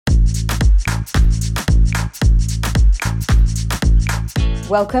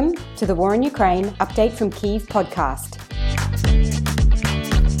Welcome to the War in Ukraine Update from Kyiv podcast.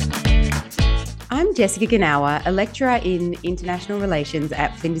 I'm Jessica Ganawa, a lecturer in international relations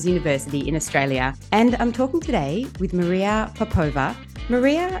at Flinders University in Australia, and I'm talking today with Maria Popova.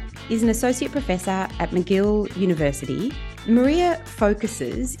 Maria is an associate professor at McGill University. Maria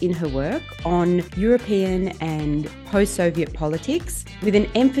focuses in her work on European and post-Soviet politics with an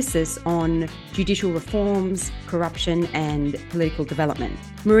emphasis on judicial reforms, corruption and political development.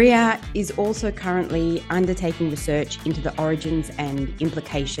 Maria is also currently undertaking research into the origins and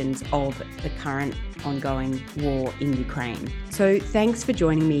implications of the current ongoing war in Ukraine. So thanks for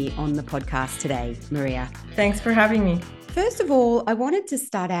joining me on the podcast today, Maria. Thanks for having me. First of all, I wanted to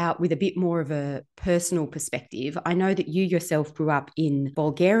start out with a bit more of a personal perspective. I know that you yourself grew up in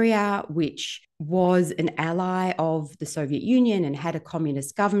Bulgaria, which was an ally of the Soviet Union and had a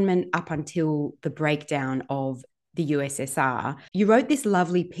communist government up until the breakdown of the USSR. You wrote this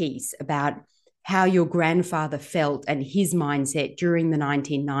lovely piece about how your grandfather felt and his mindset during the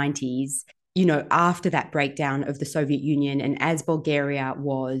 1990s, after that breakdown of the Soviet Union and as Bulgaria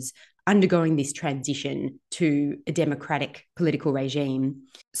was undergoing this transition to a democratic political regime.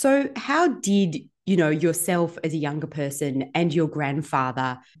 So how did, yourself as a younger person and your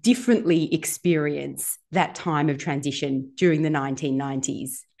grandfather differently experience that time of transition during the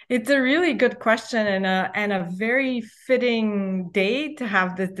 1990s? It's a really good question and a very fitting day to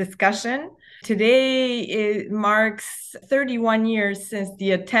have this discussion. Today, it marks 31 years since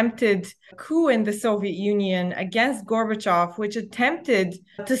the attempted coup in the Soviet Union against Gorbachev, which attempted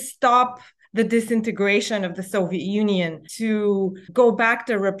to stop the disintegration of the Soviet Union, to go back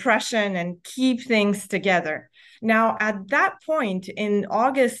to repression and keep things together. Now, at that point in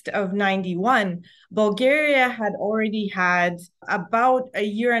August of 91, Bulgaria had already had about a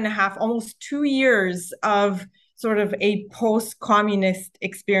year and a half, almost 2 years of sort of a post-communist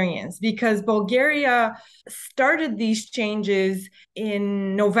experience, because Bulgaria started these changes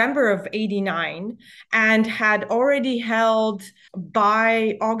in November of 89 and had already held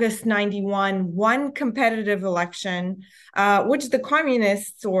by August 91 one competitive election, which the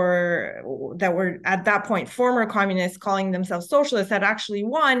communists, or that were at that point former communists calling themselves socialists, had actually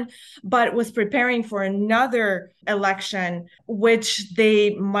won, but was preparing for another election, which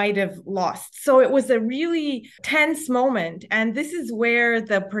they might have lost. So it was a really tense moment. And this is where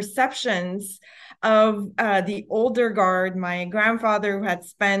the perceptions of the older guard, my grandfather, who had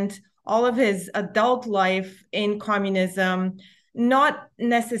spent all of his adult life in communism, not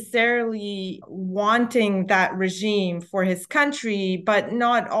necessarily wanting that regime for his country, but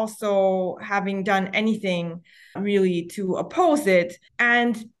not also having done anything really to oppose it.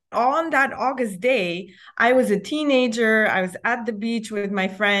 And on that August day, I was a teenager. I was at the beach with my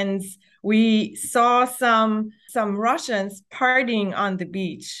friends. We saw some Russians partying on the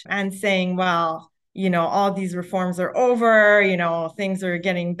beach and saying, well, all these reforms are over, things are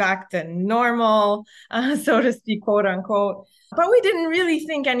getting back to normal, so to speak, quote unquote. But we didn't really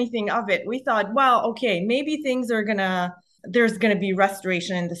think anything of it. We thought, well, okay, maybe there's going to be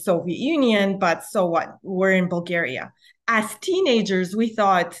restoration in the Soviet Union, but so what? We're in Bulgaria. As teenagers, we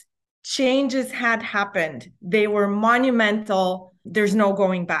thought changes had happened. They were monumental. There's no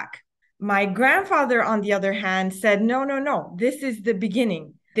going back. My grandfather, on the other hand, said, no, this is the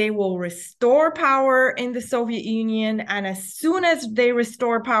beginning. They will restore power in the Soviet Union. And as soon as they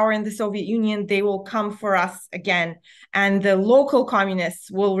restore power in the Soviet Union, they will come for us again. And the local communists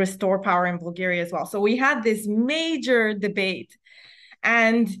will restore power in Bulgaria as well. So we had this major debate.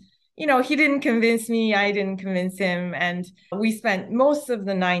 And he didn't convince me, I didn't convince him. And we spent most of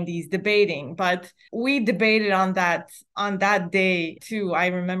the 90s debating, but we debated on that day too. I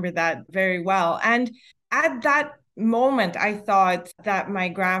remember that very well. And at that moment, I thought that my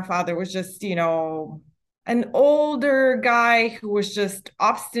grandfather was just, an older guy who was just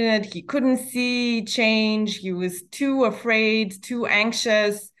obstinate. He couldn't see change. He was too afraid, too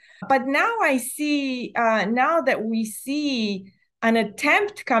anxious. But now I see, now that we see an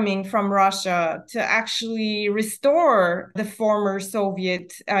attempt coming from Russia to actually restore the former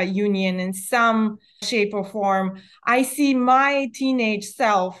Soviet Union in some shape or form, I see my teenage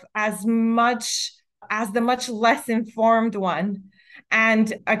self as the much less informed one,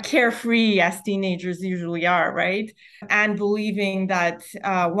 and a carefree, as teenagers usually are, right? And believing that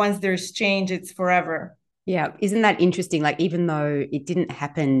once there's change, it's forever. Yeah. Isn't that interesting? Like, even though it didn't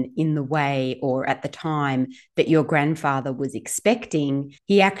happen in the way or at the time that your grandfather was expecting,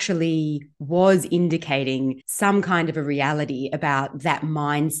 he actually was indicating some kind of a reality about that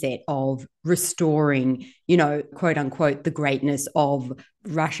mindset of restoring, quote unquote, the greatness of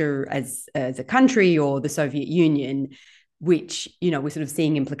Russia as a country or the Soviet Union. which, we're sort of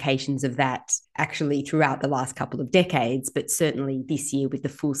seeing implications of that actually throughout the last couple of decades, but certainly this year with the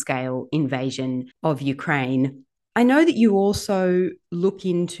full-scale invasion of Ukraine. I know that you also look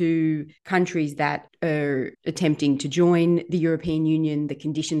into countries that are attempting to join the European Union, the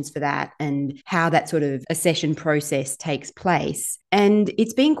conditions for that, and how that sort of accession process takes place. And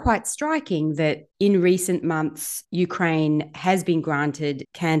it's been quite striking that in recent months, Ukraine has been granted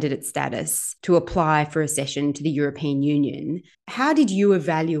candidate status to apply for accession to the European Union. How did you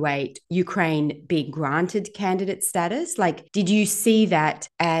evaluate Ukraine being granted candidate status? Like, did you see that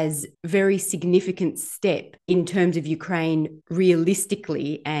as a very significant step in terms of Ukraine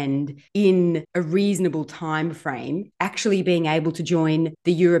realistically and in a reasonable time frame actually being able to join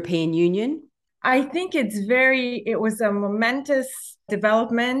the European Union? I think it was a momentous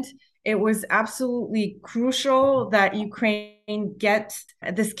development. It was absolutely crucial that Ukraine get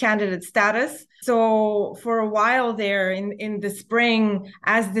this candidate status. So for a while there in the spring,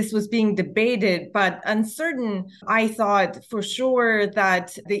 as this was being debated, but uncertain, I thought for sure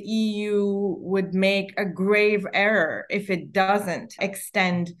that the EU would make a grave error if it doesn't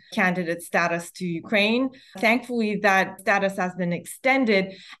extend candidate status to Ukraine. Thankfully, that status has been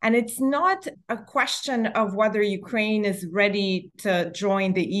extended. And it's not a question of whether Ukraine is ready to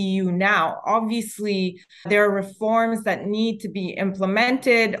join the EU now. Obviously, there are reforms that need to be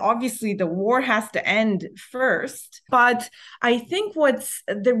implemented. Obviously, the war has to end first. But I think what's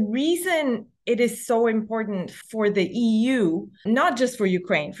the reason it is so important for the EU, not just for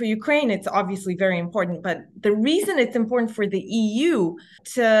Ukraine. For Ukraine, it's obviously very important, but the reason it's important for the EU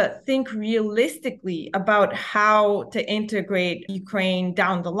to think realistically about how to integrate Ukraine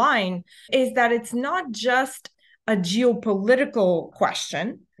down the line is that it's not just a geopolitical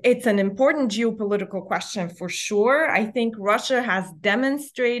question. It's an important geopolitical question for sure. I think Russia has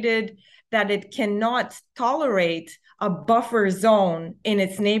demonstrated that it cannot tolerate a buffer zone in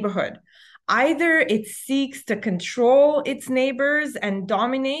its neighborhood. Either it seeks to control its neighbors and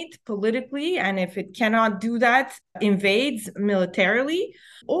dominate politically, and if it cannot do that, invades militarily,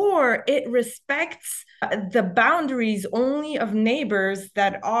 or it respects the boundaries only of neighbors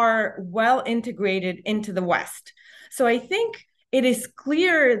that are well integrated into the West. So I think it is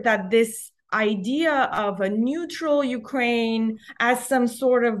clear that this idea of a neutral Ukraine as some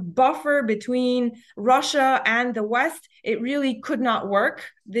sort of buffer between Russia and the West, it really could not work.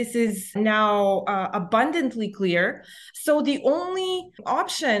 This is now abundantly clear. So the only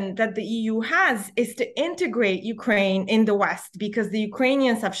option that the EU has is to integrate Ukraine in the West, because the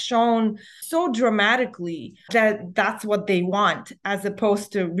Ukrainians have shown so dramatically that that's what they want, as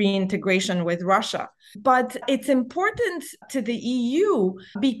opposed to reintegration with Russia. But it's important to the EU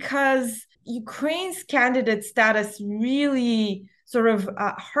because Ukraine's candidate status really sort of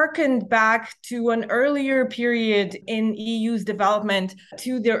harkened back to an earlier period in EU's development,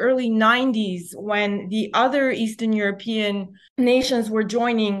 to the early 90s, when the other Eastern European nations were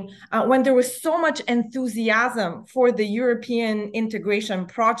joining, when there was so much enthusiasm for the European integration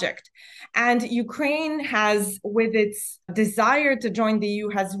project. And Ukraine has, with its desire to join the EU,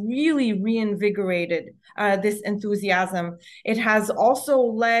 has really reinvigorated this enthusiasm. It has also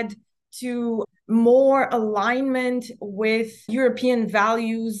led to more alignment with European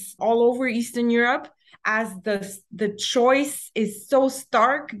values all over Eastern Europe, as the choice is so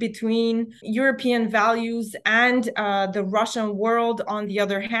stark between European values and the Russian world on the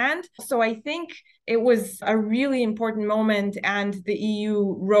other hand. So I think it was a really important moment, and the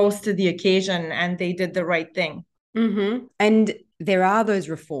EU rose to the occasion and they did the right thing. Mm-hmm. And there are those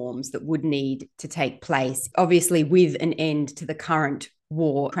reforms that would need to take place, obviously with an end to the current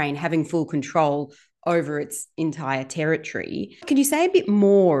war, Ukraine having full control over its entire territory. Can you say a bit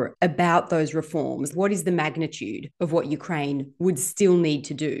more about those reforms? What is the magnitude of what Ukraine would still need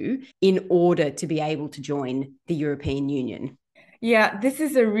to do in order to be able to join the European Union? Yeah, this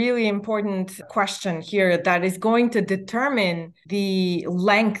is a really important question here that is going to determine the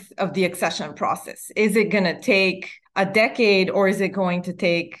length of the accession process. Is it going to take a decade, or is it going to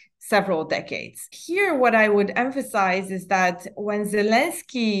take several decades? Here, what I would emphasize is that when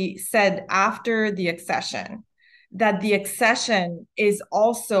Zelensky said after the accession that the accession is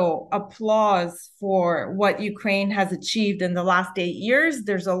also applause for what Ukraine has achieved in the last 8 years,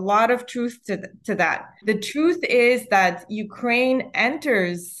 there's a lot of truth to that. The truth is that Ukraine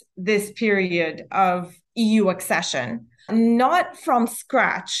enters this period of EU accession not from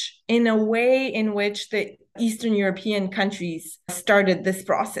scratch, in a way in which the Eastern European countries started this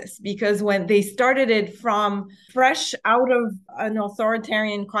process, because when they started it from fresh out of an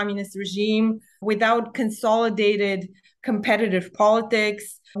authoritarian communist regime, without consolidated competitive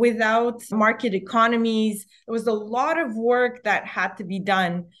politics, without market economies. There was a lot of work that had to be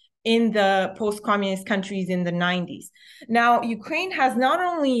done in the post-communist countries in the 90s. Now, Ukraine has not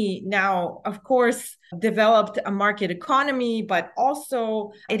only now, of course, developed a market economy, but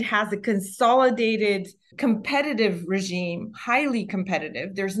also it has a consolidated competitive regime, highly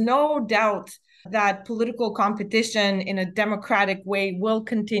competitive. There's no doubt that political competition in a democratic way will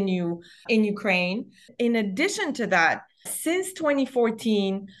continue in Ukraine. In addition to that, since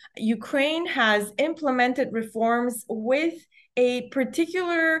 2014, Ukraine has implemented reforms with a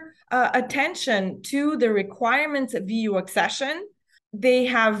particular attention to the requirements of EU accession. They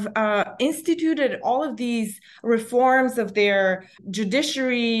have instituted all of these reforms of their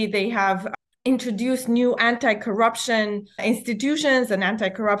judiciary. They have introduced new anti-corruption institutions, an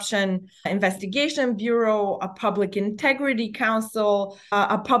anti-corruption investigation bureau, a public integrity council,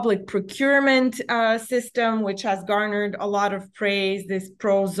 a public procurement system, which has garnered a lot of praise, this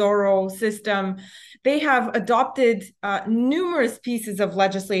pro-Zorro system. They have adopted numerous pieces of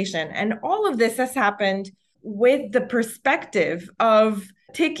legislation, and all of this has happened with the perspective of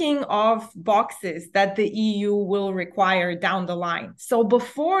ticking off boxes that the EU will require down the line. So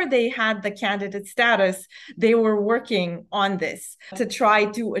before they had the candidate status, they were working on this to try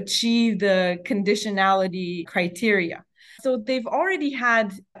to achieve the conditionality criteria. So they've already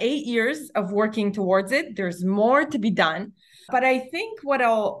had 8 years of working towards it. There's more to be done. But I think what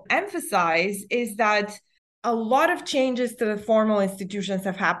I'll emphasize is that a lot of changes to the formal institutions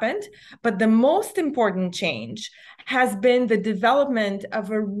have happened, but the most important change has been the development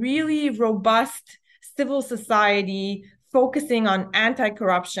of a really robust civil society focusing on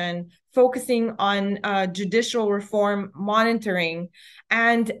anti-corruption, focusing on judicial reform monitoring.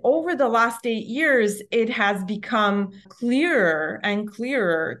 And over the last 8 years, it has become clearer and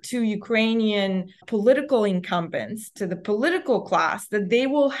clearer to Ukrainian political incumbents, to the political class, that they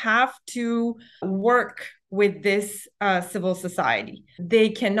will have to work with this civil society. They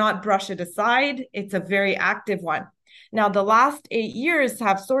cannot brush it aside. It's a very active one. Now, the last 8 years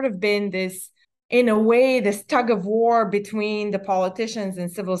have sort of been this, in a way, this tug of war between the politicians and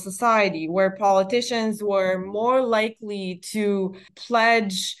civil society, where politicians were more likely to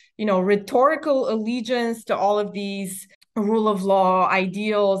pledge, rhetorical allegiance to all of these rule of law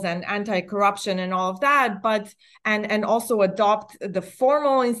ideals and anti-corruption and all of that, but and also adopt the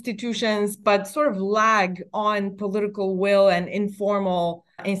formal institutions, but sort of lag on political will and informal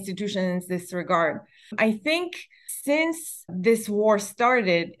institutions in this regard. I think since this war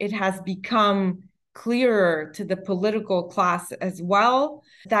started, it has become clearer to the political class as well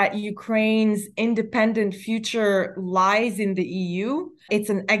that Ukraine's independent future lies in the EU. It's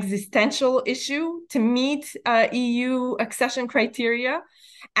an existential issue to meet EU accession criteria.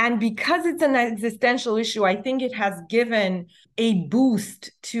 And because it's an existential issue, I think it has given a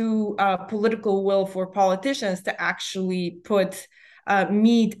boost to political will for politicians to actually put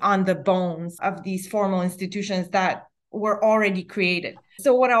meat on the bones of these formal institutions that were already created.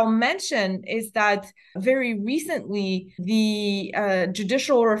 So what I'll mention is that very recently, the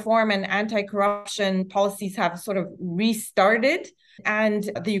judicial reform and anti-corruption policies have sort of restarted, and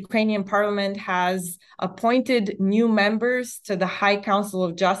the Ukrainian parliament has appointed new members to the High Council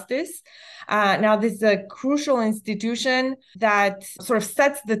of Justice. Now, this is a crucial institution that sort of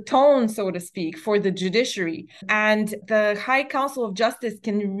sets the tone, so to speak, for the judiciary. And the High Council of Justice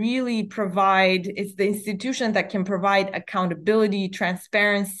can really provide, it's the institution that can provide accountability,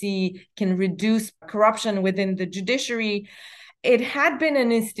 transparency, can reduce corruption within the judiciary. It had been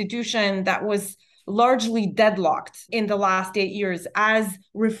an institution that was largely deadlocked in the last 8 years as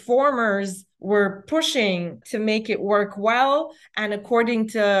reformers were pushing to make it work well and according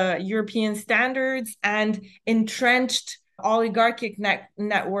to European standards, and entrenched oligarchic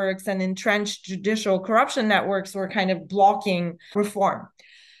networks and entrenched judicial corruption networks were kind of blocking reform.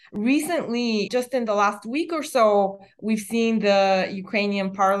 Recently, just in the last week or so, we've seen the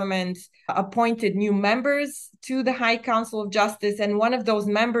Ukrainian parliament appointed new members to the High Council of Justice. And one of those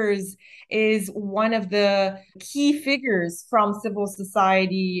members is one of the key figures from civil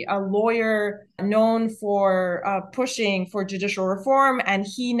society, a lawyer known for pushing for judicial reform. And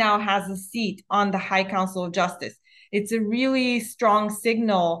he now has a seat on the High Council of Justice. It's a really strong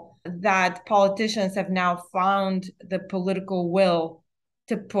signal that politicians have now found the political will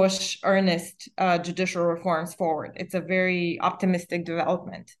to push earnest judicial reforms forward. It's a very optimistic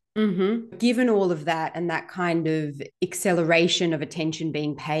development. Mm-hmm. Given all of that and that kind of acceleration of attention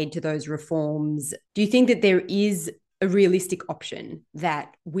being paid to those reforms, do you think that there is a realistic option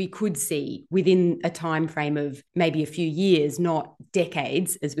that we could see within a time frame of maybe a few years, not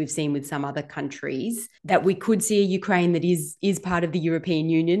decades, as we've seen with some other countries, that we could see a Ukraine that is part of the European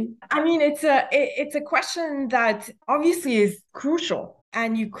Union? I mean, it's a question that obviously is crucial,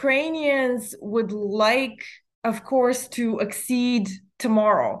 and Ukrainians would like, of course, to accede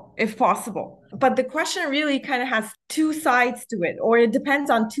tomorrow if possible. But the question really kind of has two sides to it, or it depends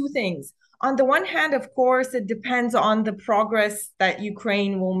on two things. On the one hand, of course, it depends on the progress that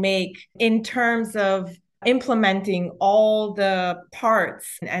Ukraine will make in terms of implementing all the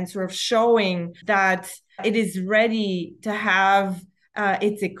parts and sort of showing that it is ready to have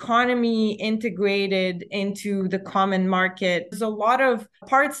its economy integrated into the common market. There's a lot of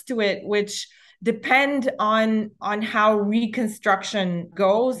parts to it which depend on how reconstruction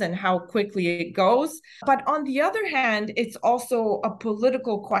goes and how quickly it goes. But on the other hand, it's also a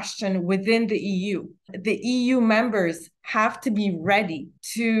political question within the EU. The EU members have to be ready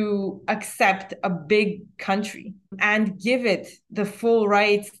to accept a big country and give it the full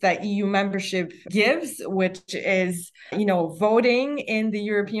rights that EU membership gives, which is, voting in the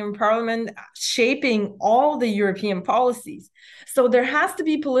European Parliament, shaping all the European policies. So there has to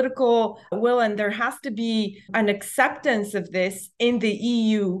be political will, and there has to be an acceptance of this in the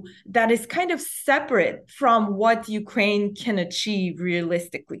EU that is kind of separate from what Ukraine can achieve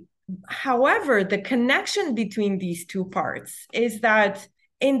realistically. However, the connection between these two parts is that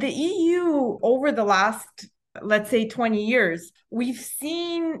in the EU over the last, let's say, 20 years, we've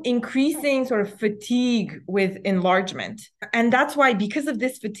seen increasing sort of fatigue with enlargement. And that's why, because of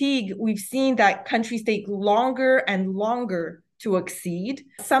this fatigue, we've seen that countries take longer and longer to accede.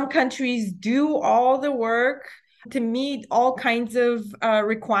 Some countries do all the work to meet all kinds of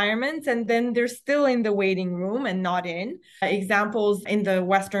requirements, and then they're still in the waiting room and not in. Examples in the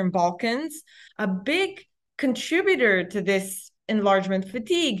Western Balkans. A big contributor to this enlargement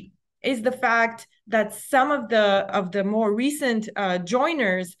fatigue is the fact that some of the more recent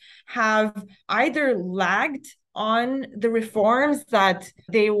joiners have either lagged on the reforms that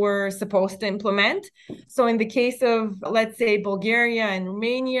they were supposed to implement. So in the case of, let's say, Bulgaria and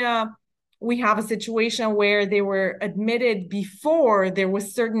Romania, we have a situation where they were admitted before there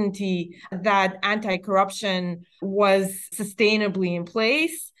was certainty that anti-corruption was sustainably in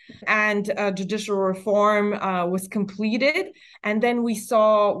place and judicial reform was completed. And then we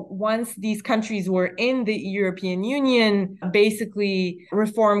saw, once these countries were in the European Union, basically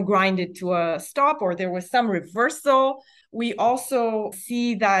reform grinded to a stop, or there was some reversal. We also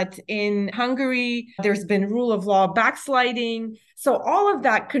see that in Hungary, there's been rule of law backsliding. So all of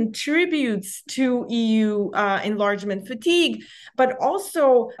that contributes to EU enlargement fatigue, but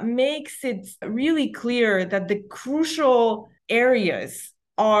also makes it really clear that the crucial areas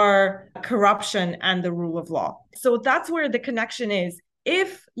are corruption and the rule of law. So that's where the connection is.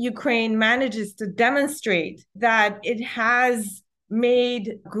 If Ukraine manages to demonstrate that it has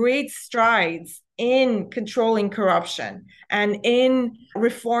made great strides in controlling corruption and in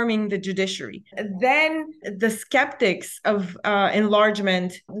reforming the judiciary, then the skeptics of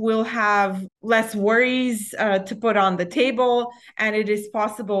enlargement will have less worries to put on the table, and it is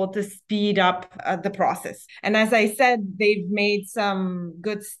possible to speed up the process. And as I said, they've made some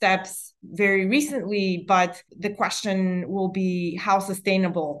good steps very recently, but the question will be, how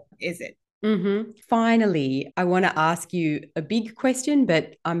sustainable is it? Mm-hmm. Finally, I want to ask you a big question,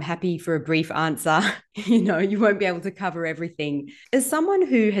 but I'm happy for a brief answer. You won't be able to cover everything. As someone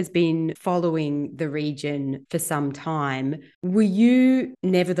who has been following the region for some time, were you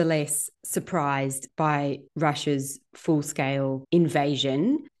nevertheless surprised by Russia's full-scale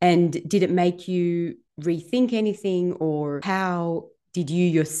invasion? And did it make you rethink anything, or how did you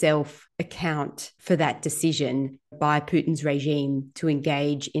yourself account for that decision by Putin's regime to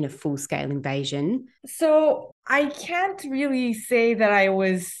engage in a full-scale invasion? So I can't really say that I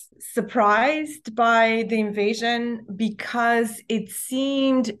was surprised by the invasion, because it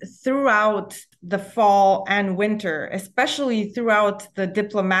seemed throughout the fall and winter, especially throughout the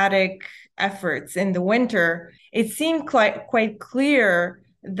diplomatic efforts in the winter, it seemed quite clear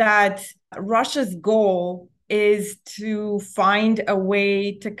that Russia's goal is to find a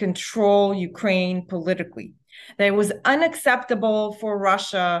way to control Ukraine politically. That it was unacceptable for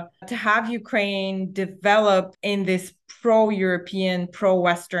Russia to have Ukraine develop in this pro-European,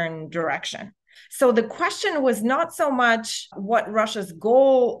 pro-Western direction. So the question was not so much what Russia's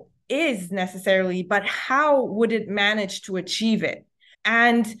goal is necessarily, but how would it manage to achieve it?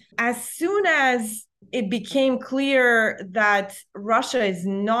 And as soon as it became clear that Russia is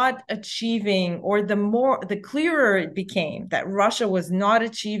not achieving, or the clearer it became that Russia was not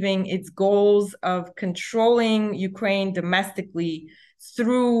achieving its goals of controlling Ukraine domestically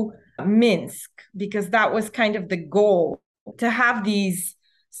through Minsk, because that was kind of the goal, to have these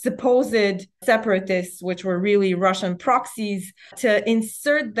supposed separatists, which were really Russian proxies, to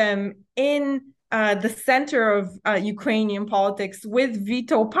insert them in the center of Ukrainian politics with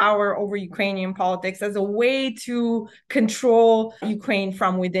veto power over Ukrainian politics as a way to control Ukraine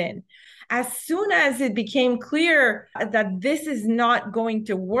from within. As soon as it became clear that this is not going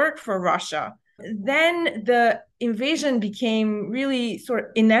to work for Russia, then the invasion became really sort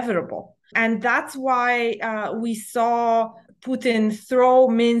of inevitable. And that's why we saw Putin throw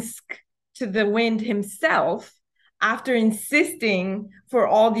Minsk to the wind himself after insisting for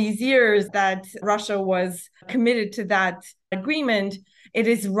all these years that Russia was committed to that agreement. It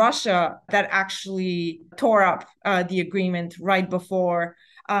is Russia that actually tore up the agreement right before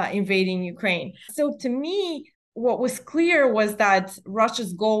invading Ukraine. So to me, what was clear was that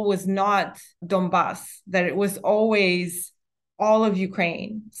Russia's goal was not Donbass, that it was always all of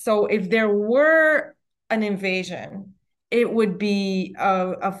Ukraine. So if there were an invasion, it would be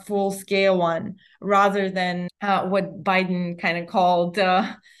a full scale one rather than what Biden kind of called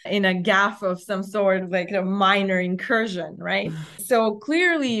in a gaffe of some sort, like a minor incursion, right? So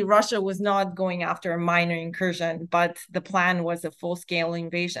clearly, Russia was not going after a minor incursion, but the plan was a full scale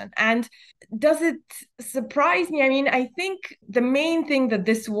invasion. And does it surprise me? I mean, I think the main thing that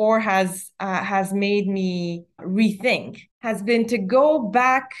this war has made me rethink has been to go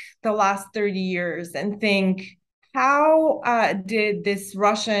back the last 30 years and think, how did this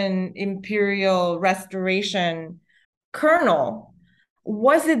Russian imperial restoration kernel,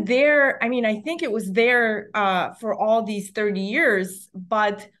 was it there? I mean, I think it was there for all these 30 years,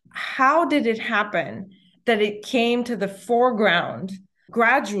 but how did it happen that it came to the foreground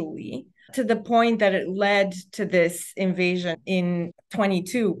gradually to the point that it led to this invasion in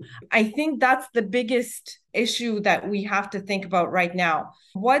 22? I think that's the biggest issue that we have to think about right now.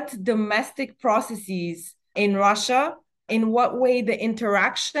 What domestic processes in Russia, in what way the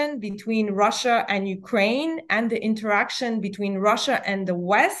interaction between Russia and Ukraine and the interaction between Russia and the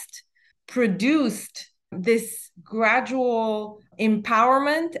West produced this gradual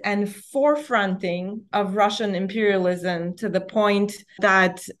empowerment and forefronting of Russian imperialism to the point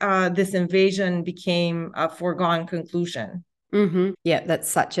that this invasion became a foregone conclusion. Mm-hmm. Yeah, that's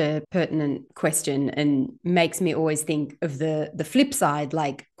such a pertinent question and makes me always think of the flip side,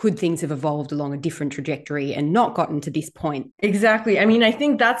 like could things have evolved along a different trajectory and not gotten to this point? Exactly. I mean, I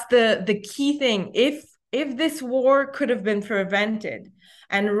think that's the key thing. If this war could have been prevented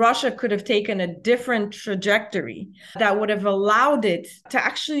and Russia could have taken a different trajectory that would have allowed it to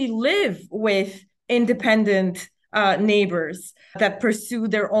actually live with independent neighbors that pursue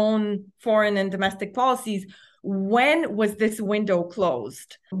their own foreign and domestic policies, when was this window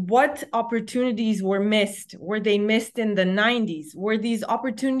closed? What opportunities were missed? Were they missed in the 90s? Were these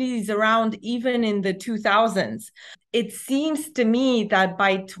opportunities around even in the 2000s? It seems to me that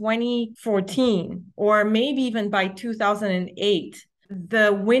by 2014, or maybe even by 2008,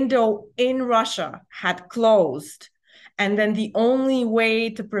 the window in Russia had closed. And then the only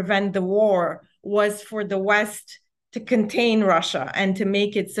way to prevent the war was for the West to contain Russia and to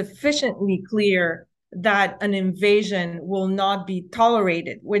make it sufficiently clear that an invasion will not be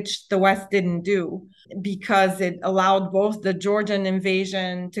tolerated, which the West didn't do, because it allowed both the Georgian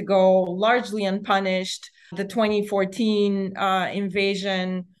invasion to go largely unpunished, the 2014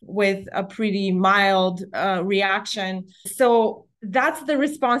 invasion with a pretty mild reaction. So that's the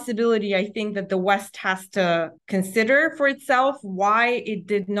responsibility, I think, that the West has to consider for itself, why it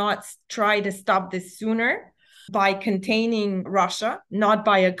did not try to stop this sooner by containing Russia, not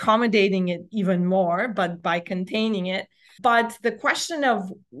by accommodating it even more, but by containing it. But the question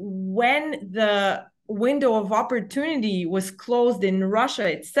of when the window of opportunity was closed in Russia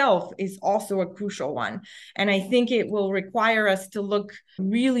itself is also a crucial one. And I think it will require us to look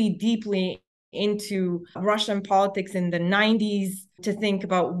really deeply into Russian politics in the 90s to think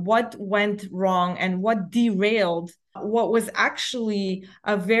about what went wrong and what derailed what was actually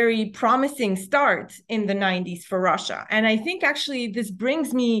a very promising start in the 90s for Russia. And I think actually this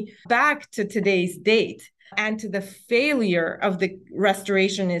brings me back to today's date and to the failure of the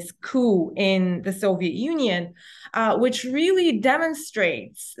restorationist coup in the Soviet Union, which really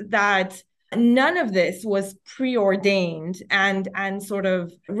demonstrates that none of this was preordained and sort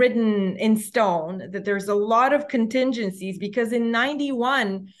of written in stone, that there's a lot of contingencies, because in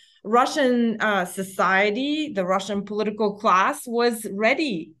 91, Russian society, the Russian political class was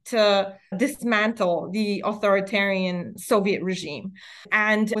ready to dismantle the authoritarian Soviet regime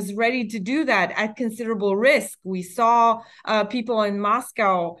and was ready to do that at considerable risk. We saw people in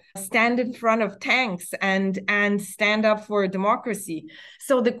Moscow stand in front of tanks and stand up for democracy.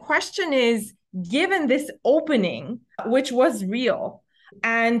 So the question is, given this opening, which was real,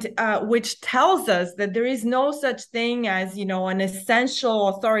 and which tells us that there is no such thing as, an essential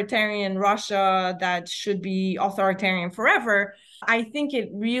authoritarian Russia that should be authoritarian forever. I think it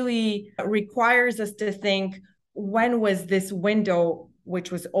really requires us to think, when was this window,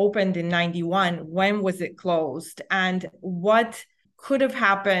 which was opened in 91, when was it closed, and what could have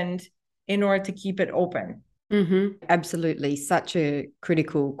happened in order to keep it open? Absolutely. Such a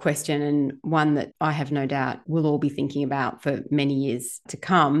critical question, and one that I have no doubt we'll all be thinking about for many years to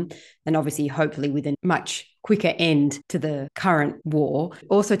come. And obviously, hopefully, with a much quicker end to the current war.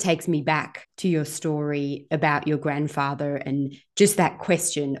 Also takes me back to your story about your grandfather and just that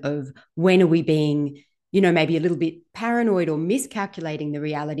question of, when are we being, maybe a little bit paranoid or miscalculating the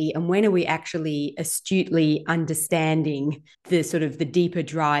reality, and when are we actually astutely understanding the sort of the deeper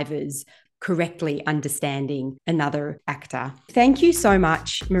drivers, correctly understanding another actor. Thank you so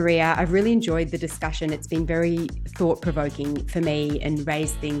much, Maria. I've really enjoyed the discussion. It's been very thought-provoking for me and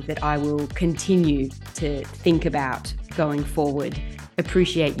raised things that I will continue to think about going forward.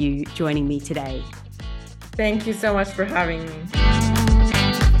 Appreciate you joining me today. Thank you so much for having me.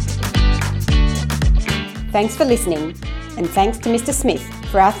 Thanks for listening, and thanks to Mr. Smith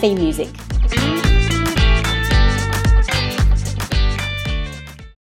for our theme music.